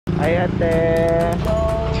Hi ate!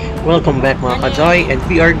 Welcome back mga ka-Joy, and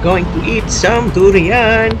we are going to eat some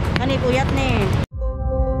durian! Ani puyat ni.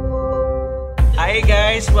 Hi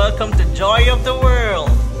guys! Welcome to Joy of the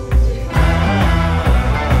World!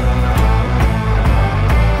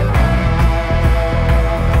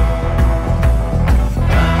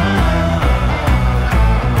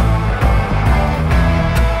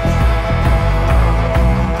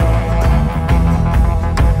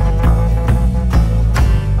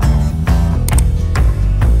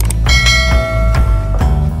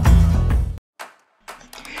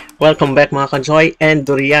 Welcome back mga ka-Joy, and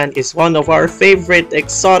durian is one of our favorite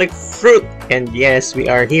exotic fruit. And yes, we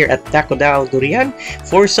are here at Dakudao Durian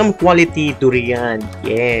for some quality durian.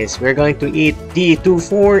 Yes, we're going to eat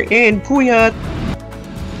D24 and Puyat.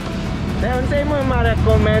 Dayon sa mo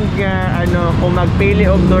ma-recommend nga kung magpili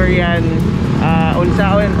og durian,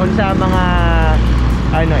 unsa mga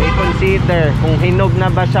i-consider kung hinog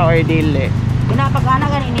na ba siya or dili. Pinapag-ana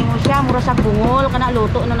ganin mo siya, mura sa bungol, kana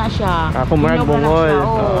luto na siya. Kung murag bungol.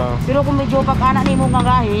 Pero kung medyo pag-ana nimo nga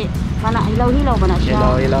gahi, kana hilaw-hilaw ba na siya?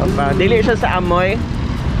 Hilaw-hilaw pa. Dili siya sa amoy.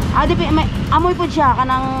 Di may amoy po siya,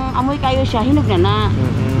 kanang amoy kayo siya, hinog na.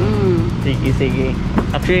 Sige.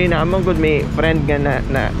 Actually, naamang good may friend nga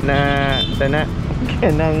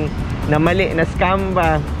kanang mali na scam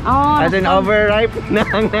ba? As in overripe na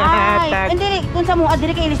ang nahatak. Hindi, kung sa mo,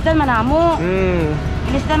 diri kay ilistan manamo.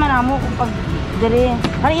 Ilistan manamo kung pag diri.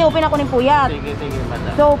 Kani i-open ako ning puyat. Sige,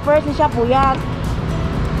 madam. So, first ni siya puyat.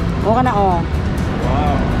 O kana o.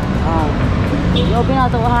 Wow. I-open na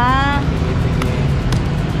to ha. Sige.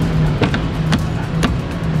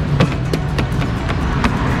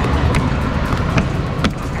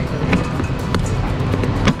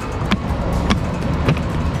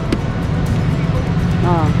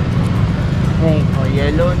 Okay. Oh,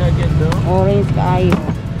 yellow na dyan do. Orange kaayo.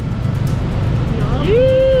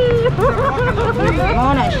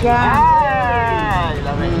 Oo na siya.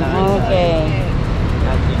 Okay.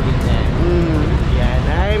 Yan.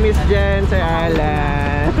 Hi, Miss Jen, Sir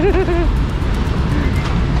Alan.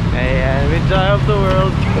 Ayan, with Joy of the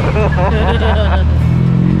World.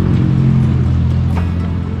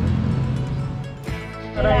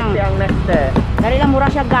 Right, yung next Dari lang mura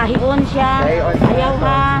siya, gahion siya. Ayaw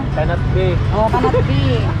ha. Cannot be. Cannot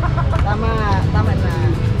be. Tama na.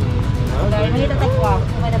 Dahil makita tayo guwapo.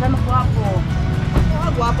 May dapat magwapo.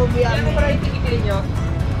 Guwapo biyan. Ano ba yung tikitin nyo?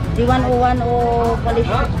 D101 o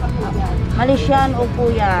Malaysian o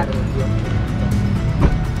Puyat.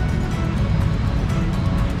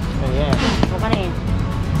 Ayan. O kani.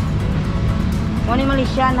 Kung ni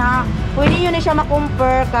Malaysian ha. Pwede yun na siya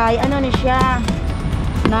makumpare kay ano ni siya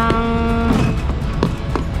ng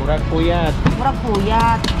Murag puyat.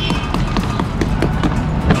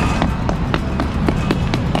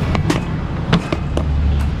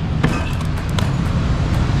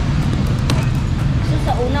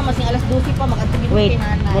 Sa una, masing alas 12 pa, makatugin mo wait,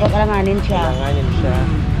 kinanay. murag alanganin siya.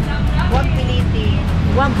 Huwag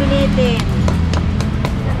pilitin.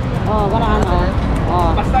 Ganahan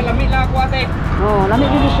Basta lamig lang ako ate. lamig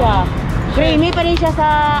din siya. Creamy pa rin siya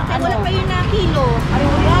sa Wala pa yun na kilo.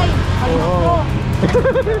 Ay, ko.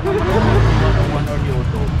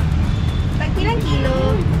 Tag pilang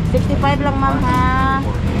kilo? 65 lang ma'am ha.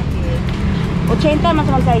 80 mas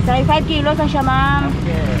magsaysay. 5 kilos lang siya ma'am.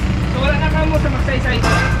 So wala na ka mo sa magsaysay.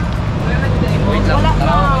 Wala na.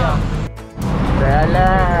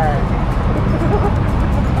 Salah.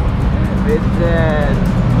 Vincent.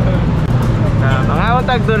 Mga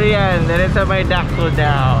untag durian. Dari sa may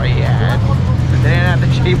Dakudao. Ayan. Dari natin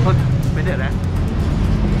siya ipot. Pwede na.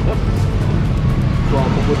 So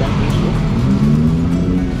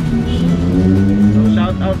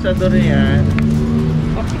shout out sa durian.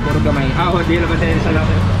 Siguro gamay. Di lang ba sa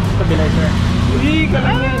lahat? Stabilizer. Uy,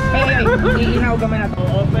 kalangis! Ay, iinaw gamay na to.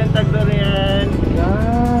 Open tag durian.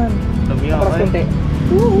 Yan. Tumiyo ako eh.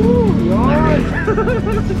 Yan.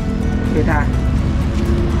 Kita.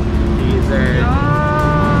 Teaser.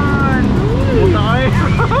 Yan. Pumunta kayo.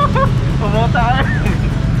 Pumunta kayo.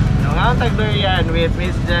 Ang tag durian with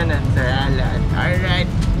Miss Jan and Sir Alan. Alright.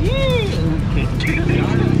 Yun.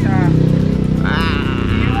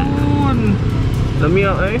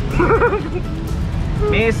 Tumiyo eh.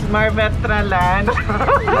 Miss Marvetra Lan.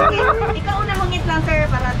 Ikaw una hungit lang sir,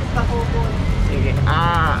 para atis pakukul. Sige.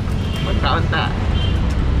 Magkaunta.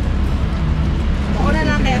 Ako na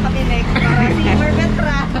lang kaya pakinig. Para si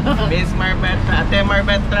Marvetra. Miss Marvetra. Ate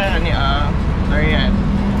Marvetra. Durian.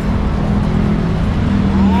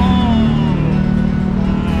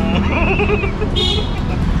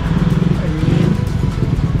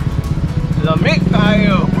 Lami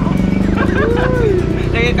Kaayo.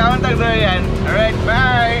 Sige, kauntag durian. Alright,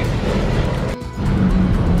 bye!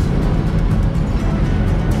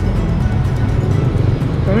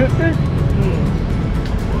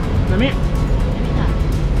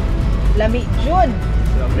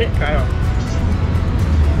 Lami Kaayo.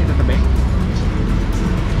 Ito tabi.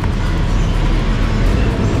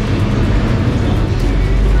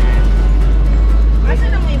 Asa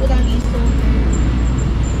na mo ibutang liso?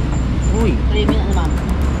 Uy. 3 minutes naman.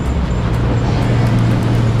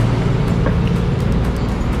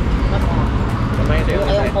 Kamay tayo.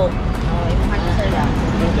 Ayaw ko. Yung hard sir lang.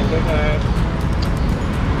 Thank you.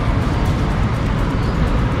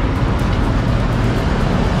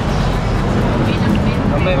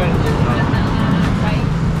 Kamay man.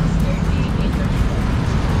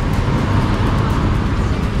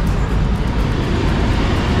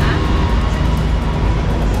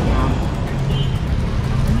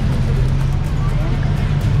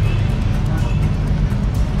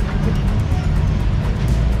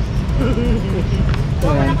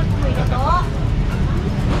 Wala ko po ito.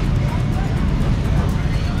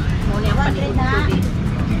 Muna yung panikot na.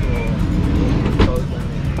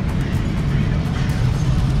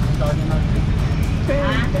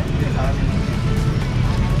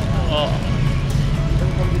 Oh.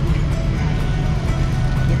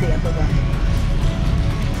 Ito yan to ba?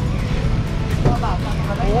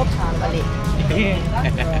 Oops, balik.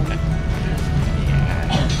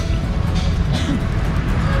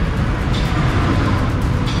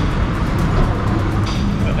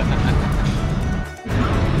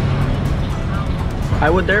 I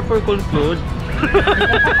would therefore conclude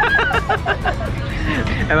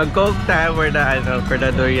mag-coke tayo for the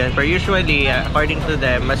durian. For usually, according to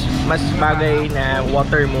them, mas bagay na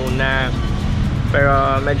water muna.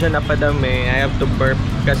 Pero medyo napadami. I have to burp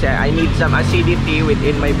kasi I need some acidity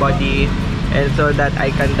within my body and so that I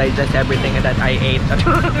can digest everything that I ate.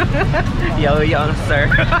 Yo, sir.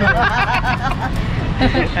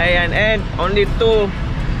 Ayan, and only 2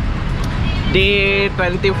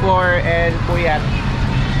 D24 and Puyat.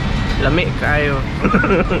 Lami Kaayo.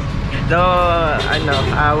 So,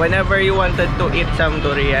 whenever you wanted to eat some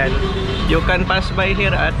durian, you can pass by here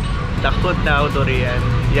at Dakudao Durian.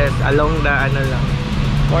 Yes, along the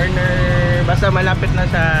corner, basta malapit na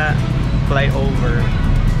sa flyover.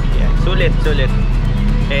 Yeah, sulit.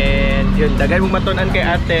 And yun, dagay mong matunan kay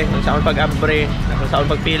ate kung saan pag-abre, kung saan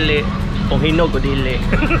pagpili, kung hinog o dili.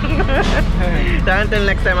 So until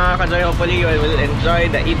next time mga ka-joy, hopefully you will enjoy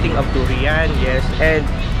the eating of durian. Yes, and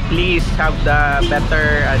please have the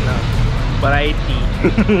better variety.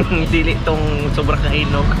 Dili tong sobra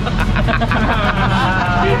kahinog.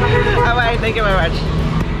 Bye, thank you very much.